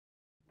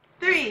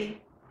3,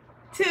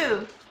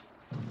 2.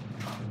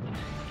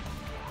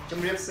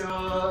 Good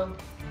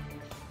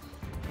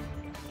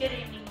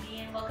evening, Dee,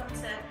 and welcome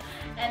to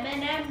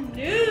M&M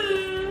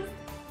News.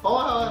 For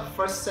our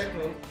first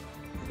segment,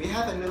 we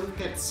have a new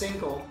hit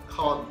single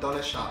called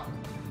Donut Shop.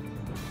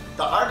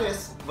 The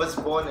artist was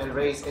born and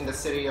raised in the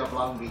city of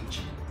Long Beach.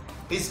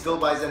 He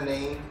goes by the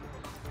name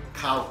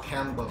CAO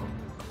Cambo,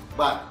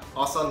 but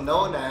also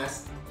known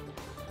as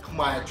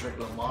Kumaya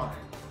Lamar.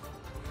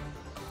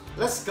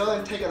 Let's go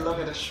and take a look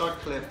at the short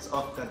clips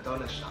of the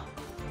Donut Shop.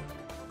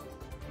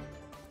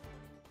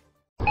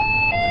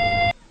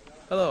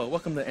 Hello,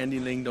 welcome to Andy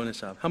Ling Donut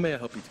Shop. How may I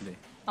help you today?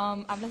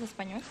 ¿Hablas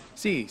español?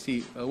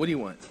 Sí, what do you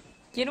want?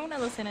 Quiero una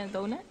docena de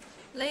donut.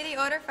 Lady,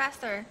 order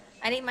faster.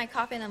 I need my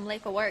coffee and I'm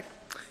late for work.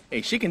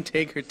 Hey, she can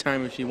take her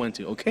time if she wants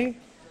to, okay?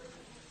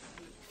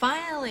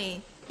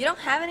 Finally! You don't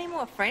have any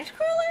more French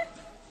cruller?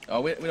 Oh,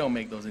 we don't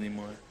make those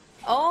anymore.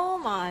 Oh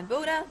my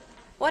Buddha.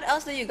 What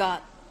else do you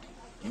got?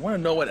 You want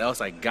to know what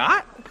else I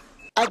got?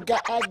 I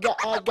got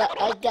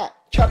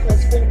chocolate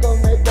sprinkle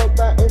maple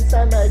bar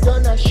inside my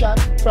donut shop.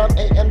 From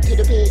AM to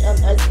the PM,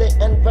 I stay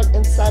and work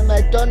inside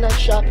my donut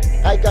shop.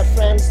 I got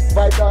friends,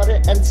 wife,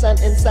 daughter, and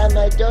son inside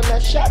my donut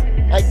shop.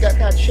 I got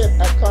hardship,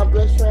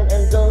 accomplishment,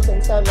 and goals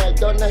inside my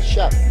donut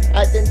shop.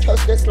 I didn't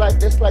chose this life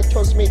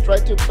chose me, try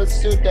to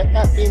pursue the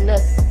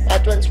happiness. I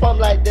transform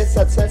like this,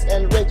 success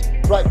and rich,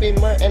 bright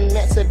beamer and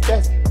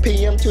Mercedes.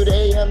 PM to the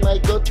AM, I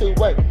go to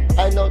work.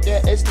 I know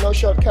there is no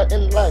shortcut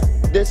in life.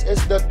 This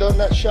is the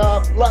donut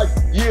shop life.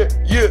 Yeah.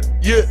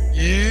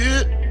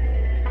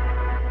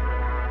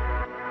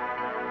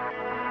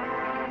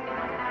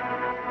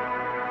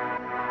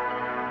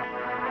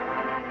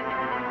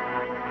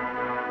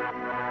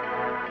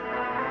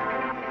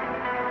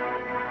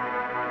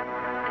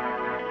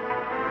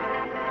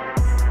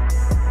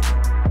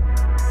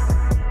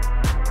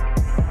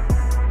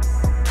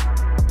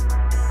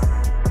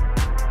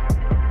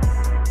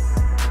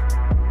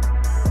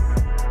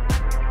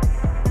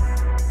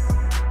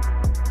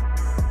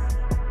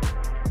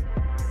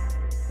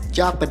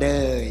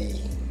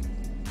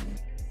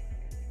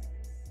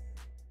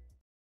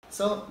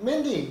 So,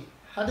 Mindy,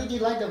 how did you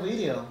like the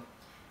video?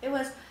 It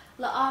was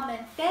La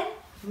and Fin.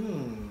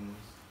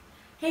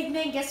 Hey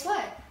man, guess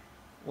what?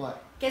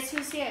 What? Guess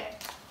who's here?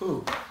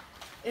 Who?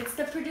 It's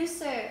the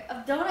producer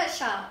of Donut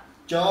Shop.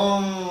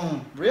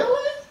 John.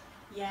 Really?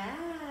 Yeah.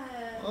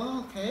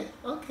 Oh, okay.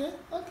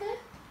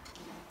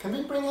 Can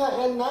we bring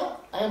her in now?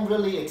 I am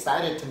really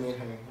excited to meet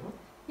her.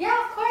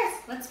 Yeah, of course.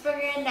 Let's bring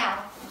her in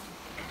now.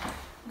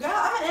 Girl,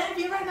 I'm in an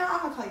interview right now.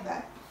 I'm gonna call you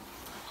back.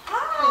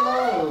 Hi.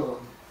 Hello.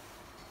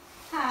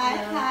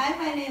 Hi.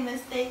 My name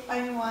is Steak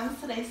by Me One,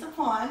 today's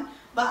Sapon,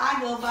 but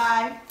I go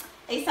by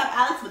ASAP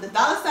Alex with a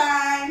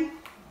 $sign.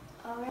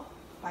 Alright.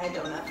 Buy a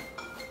donut.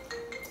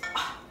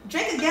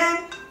 Drink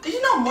again. Did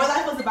you know More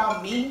Life was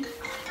about me?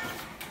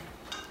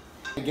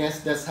 I guess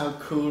that's how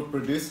cool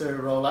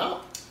producer roll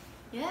out.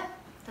 Yeah,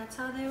 that's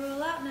how they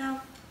roll out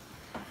now.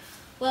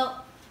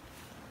 Well,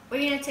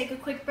 we're gonna take a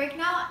quick break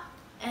now,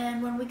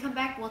 and when we come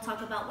back, we'll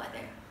talk about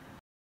weather.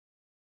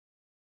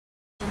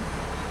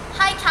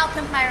 Hi, CAO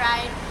Pimp My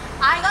Ride.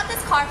 I got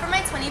this car for my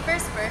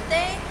 21st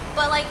birthday,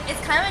 but it's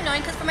kind of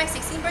annoying because for my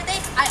 16th birthday,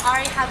 I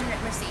already have a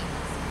Mercedes.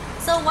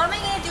 So what am I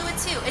going to do with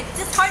two?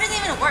 This car doesn't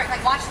even work.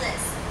 Watch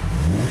this.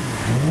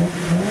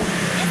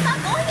 It's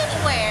not going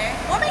anywhere.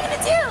 What am I going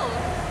to do?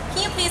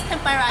 Can you please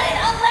pimp my ride?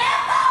 A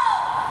Lambo!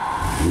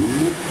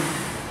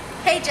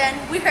 Hey Jen,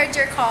 we heard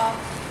your call,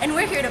 and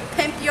we're here to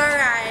pimp your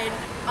ride.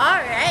 All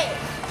right.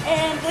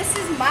 And this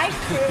is my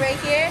crew right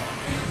here.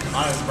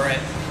 I'm Brett.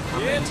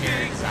 I'm the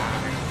interior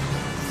designer.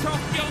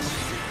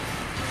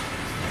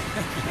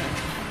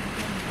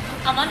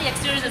 I'm on the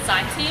exterior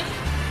design team,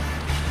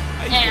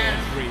 and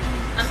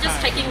I'm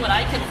just taking what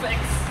I can fix.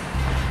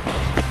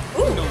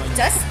 Ooh,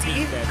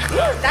 dusty.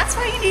 Ooh, that's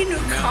why you need a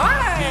new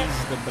car.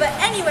 But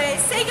anyway,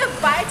 say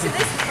goodbye to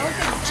this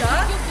broken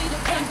junk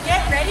and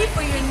get ready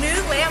for your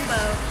new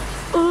Lambo.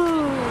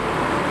 Ooh.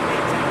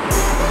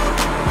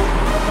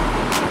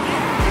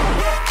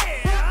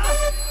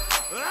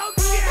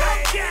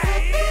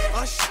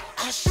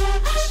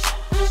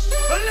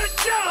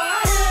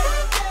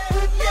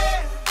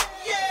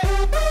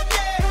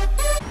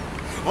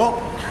 Oh,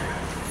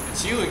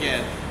 it's you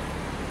again.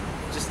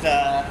 Just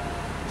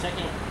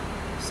checking.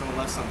 Someone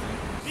left something.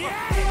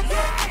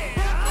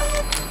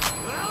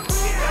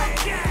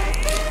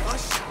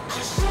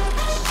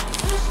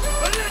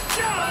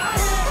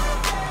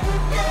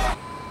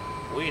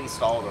 We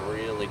installed a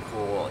really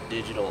cool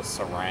digital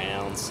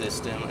surround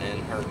system in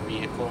her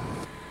vehicle.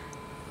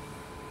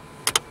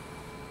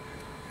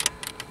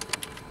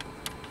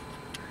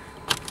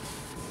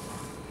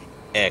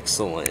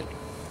 Excellent.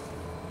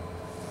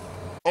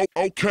 Oh,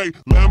 okay,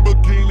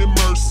 Lamborghini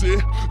Mercy.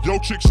 Yo,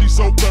 chick, she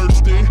so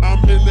thirsty.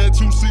 I'm in that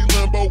 2C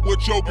Lambo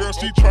with your girl,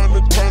 she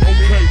tryna turn.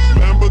 Okay,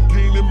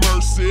 Lamborghini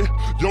Mercy.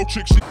 Yo,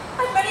 chick, she.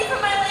 I'm ready for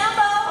my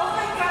Lambo. Oh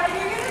my god,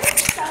 you're gonna be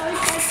so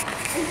excited.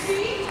 And 3,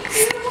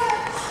 2,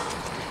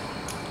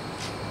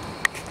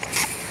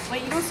 1.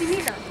 Wait, you don't see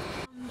me though.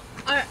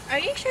 Are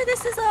you sure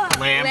this is a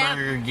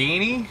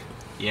Lamborghini?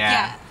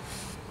 Yeah.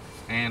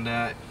 And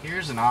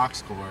here's an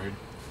aux cord.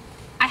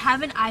 I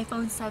have an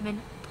iPhone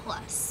 7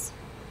 Plus.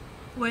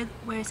 Where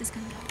is this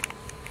gonna go?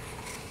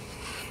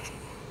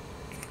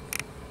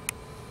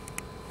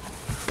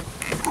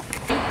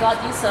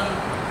 Got you some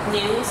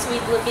new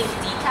sweet looking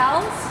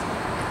decals.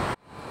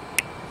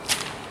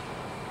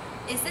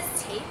 Is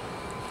this tape?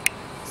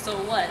 So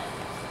what?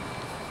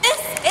 This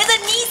is a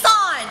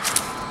Nissan!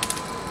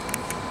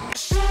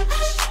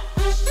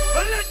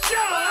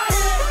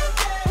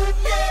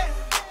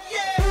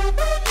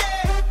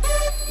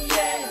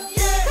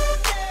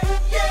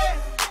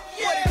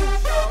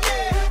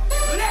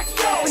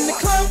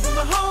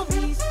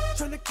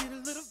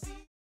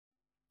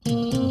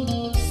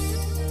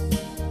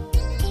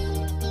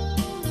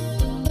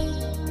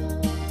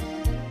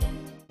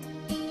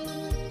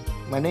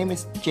 My name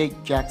is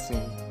Jake Jackson.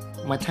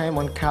 My time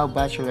on CAO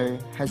Bachelor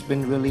has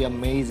been really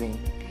amazing.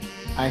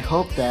 I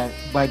hope that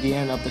by the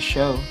end of the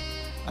show,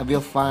 I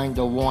will find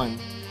the one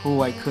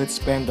who I could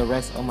spend the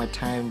rest of my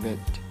time with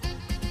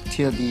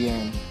till the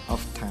end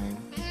of time.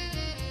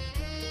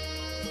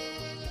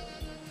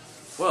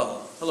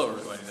 Well, hello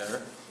everybody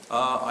there.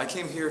 I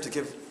came here to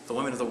give the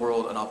women of the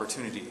world an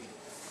opportunity,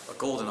 a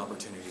golden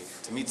opportunity,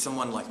 to meet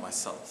someone like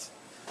myself.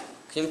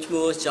 I'm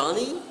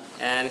Johnny,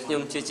 and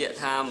I'm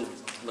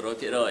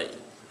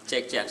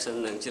Jake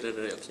Jackson.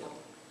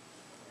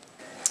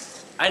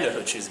 I know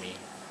who'll choose me.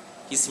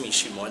 He sees me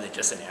shoot more than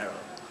just an arrow.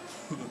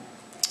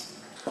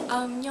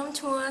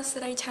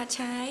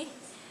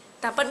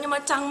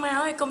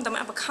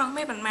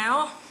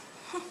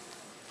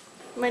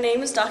 My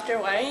name is Dr.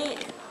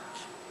 White,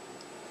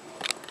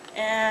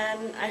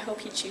 and I hope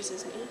he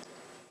chooses me.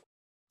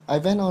 I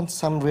went on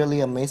some really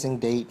amazing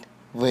date,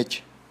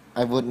 which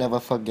I would never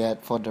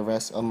forget for the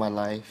rest of my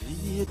life.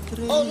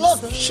 Oh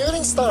look,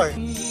 shooting star!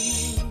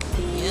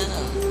 Yeah,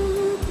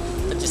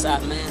 but just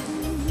that man.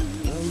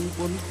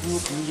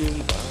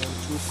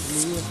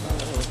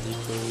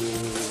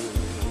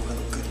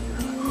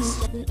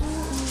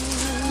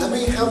 Let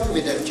me help you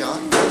with that,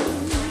 John.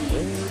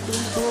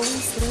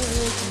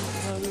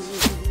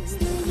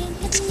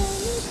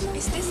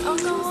 Is this oh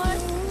God?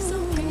 So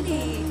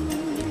pretty.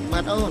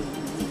 My own.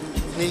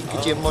 This is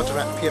the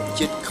moderateភាព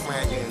ជាតិខ្មែ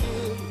រយើង.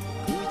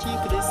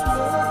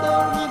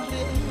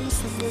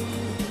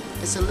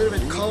 It's a little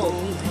bit cold.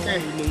 Okay.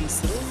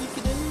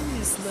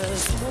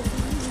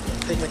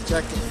 Take my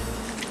jacket.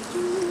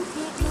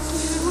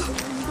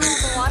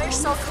 The water's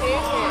so clear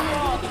here.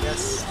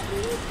 Yes.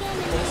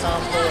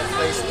 Example of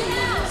place.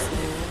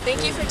 Thank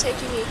you for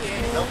taking me here.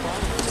 No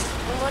problem.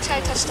 I'm gonna try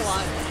to touch the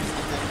water.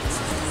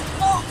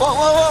 Whoa,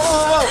 whoa, whoa,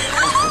 whoa,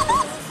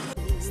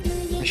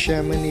 whoa! I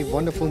share many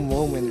wonderful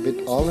moments with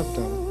all of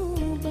them,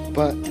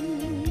 but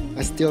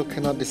I still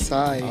cannot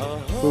decide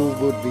who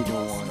would be the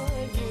one.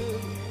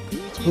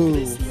 Who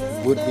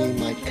would be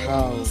my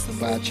CAO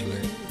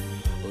Bachelor?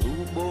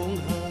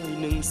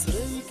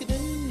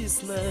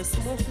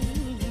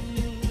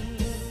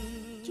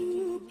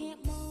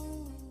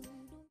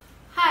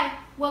 Hi,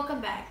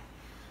 welcome back.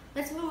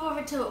 Let's move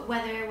over to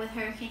weather with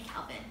Hurricane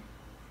Calvin.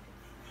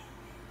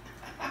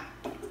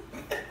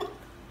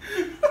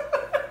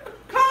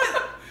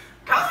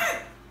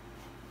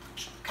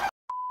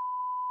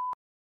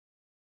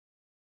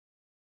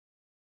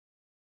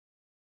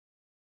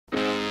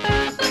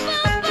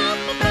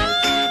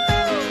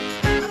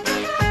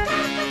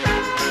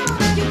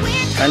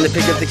 Time to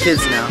pick up the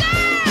kids now.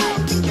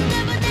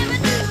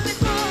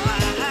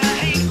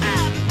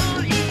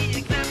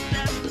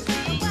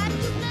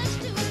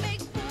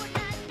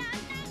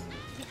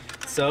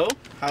 So,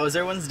 how was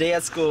everyone's day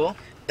at school?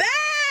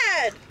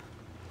 Bad!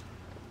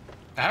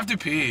 I have to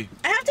pee.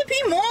 I have to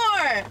pee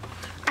more!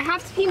 I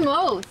have to pee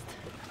most.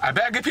 I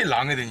bet I could pee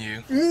longer than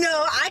you.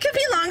 No, I could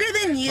pee longer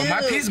than you. But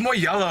my pee's more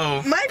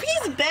yellow. My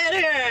pee's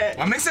better.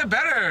 What makes it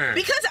better?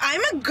 Because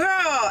I'm a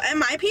girl, and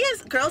my pee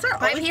is, girls are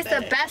always My pee's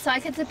better. the best, so I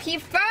get to pee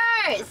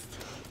first.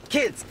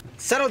 Kids,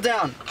 settle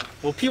down.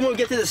 We'll pee when we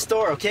get to the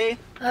store, okay?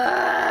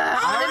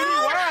 I didn't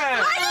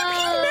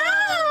pee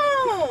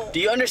now! Do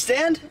you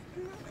understand?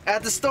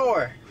 At the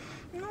store.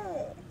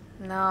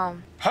 No.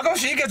 How come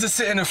she gets to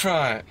sit in the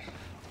front?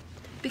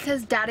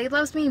 Because Daddy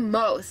loves me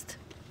most.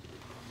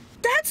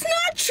 That's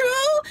not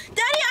true!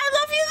 Daddy, I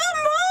love you the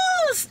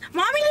most!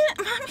 Mommy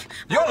didn't.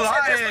 You're Mommy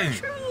lying!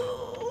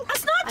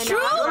 That's not true!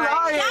 You're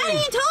lying!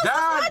 Daddy told us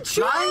Dad, that's not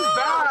true! lying's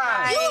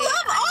bad! You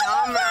love all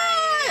of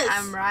us!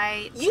 I'm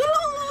right. You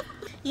don't love.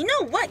 You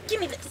know what? Give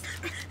me this.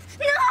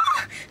 No!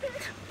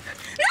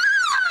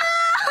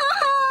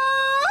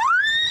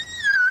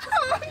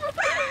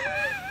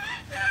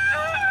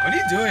 What are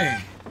you doing?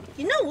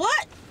 You know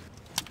what?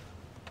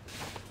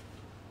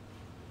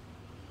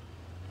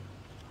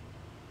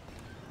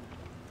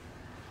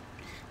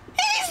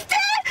 He's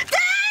dead!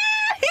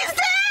 Dad! He's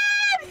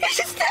dead!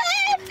 He's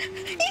dead!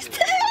 He's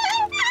dead!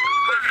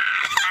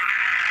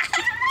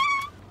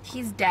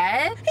 He's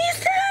dead? He's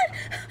dead!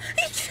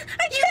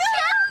 I killed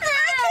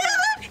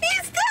him!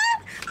 He's dead!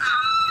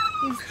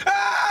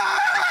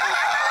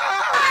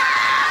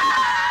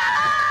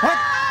 What?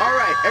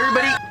 Alright, everybody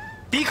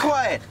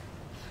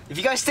If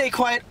you guys stay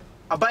quiet,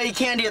 I'll buy you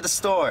candy at the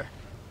store.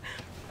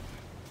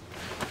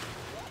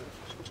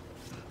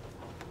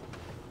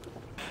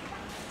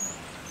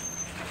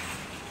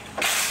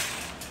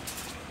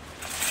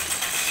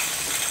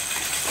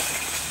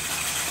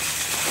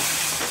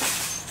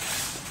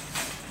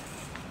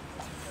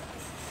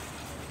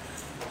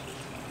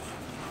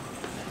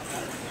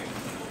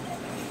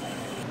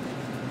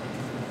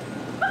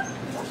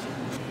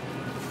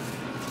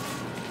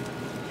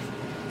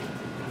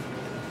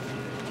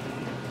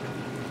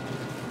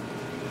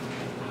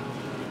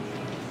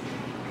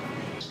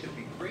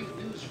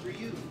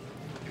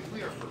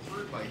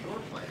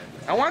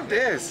 I want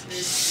this.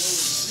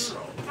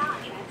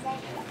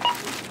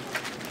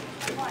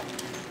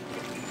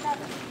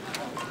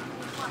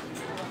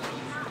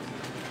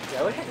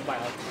 Really?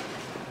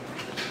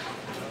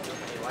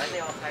 Why are they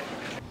all hiding?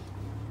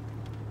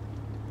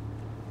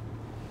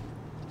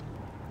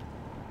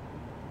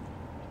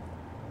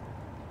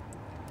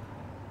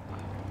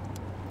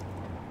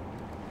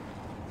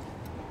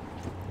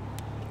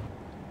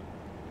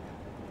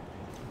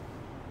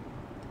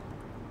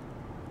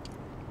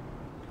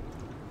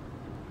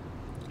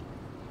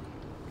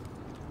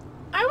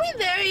 Are we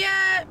there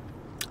yet?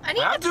 I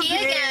need to pee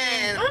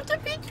again. I have to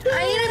pee too. I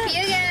need to pee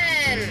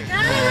again.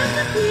 I have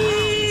to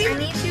pee. I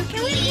need to pee.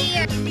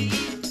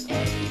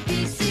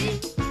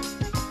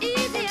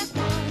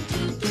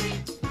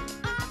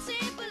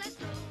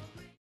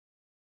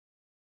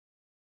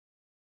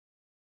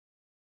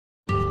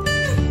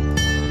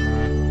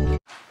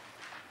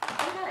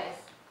 Hey guys,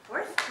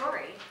 where's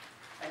Tori?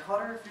 I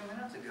called her a few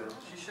minutes ago.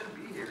 She shouldn't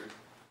be here.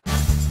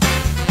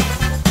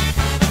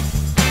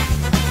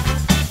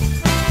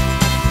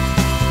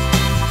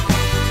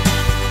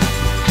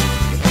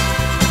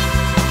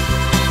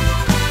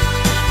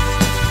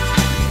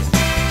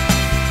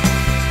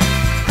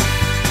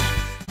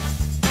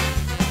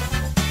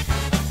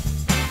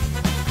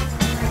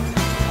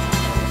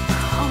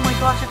 Oh my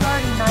gosh, it's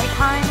already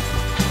nighttime.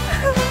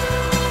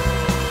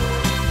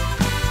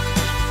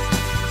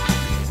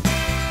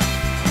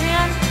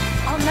 Man,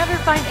 I'll never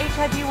find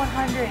HID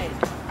 100.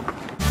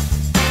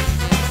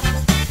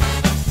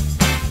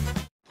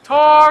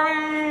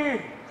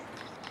 Tori!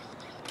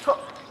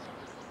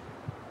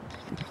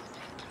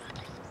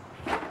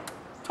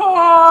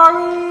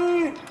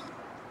 Tori!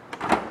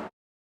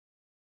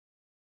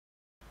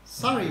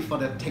 Sorry for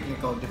the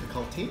technical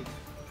difficulty.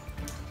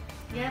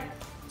 Yep.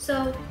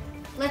 So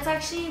let's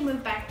actually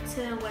move back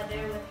to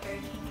weather with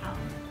Hurricane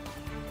Calvin.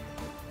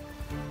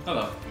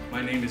 Hello,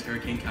 my name is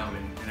Hurricane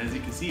Calvin, and as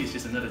you can see, it's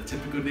just another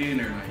typical day in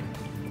Irvine.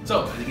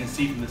 So, as you can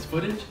see from this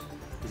footage,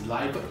 it's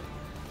live.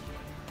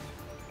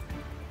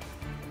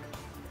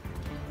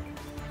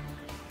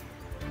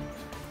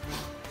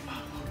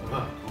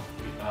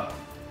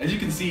 As you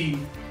can see,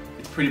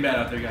 it's pretty bad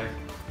out there, guys.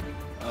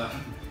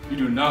 You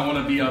do not want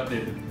to be out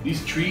there.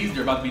 These trees,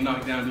 they're about to be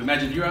knocked down.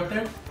 Imagine if you're out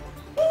there.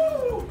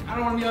 Woo! I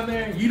don't want to be out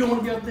there. You don't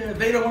want to be out there.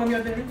 They don't want to be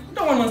out there.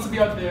 No one wants to be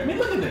out there. I mean,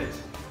 look at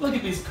this. Look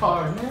at these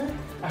cars, man.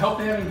 I hope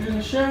they have good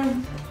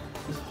insurance.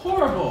 It's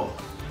horrible.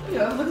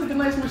 Yeah, it looks like a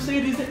nice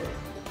Mercedes. Is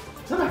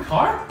that my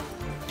car?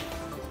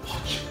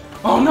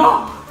 Oh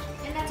no!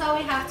 And that's all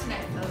we have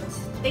tonight, folks.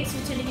 Thanks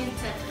for tuning in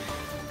to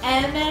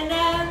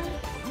M&M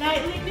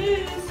Nightly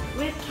News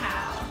with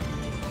CAO.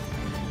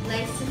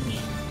 Listen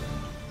here.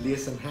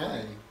 Listen,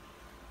 hi.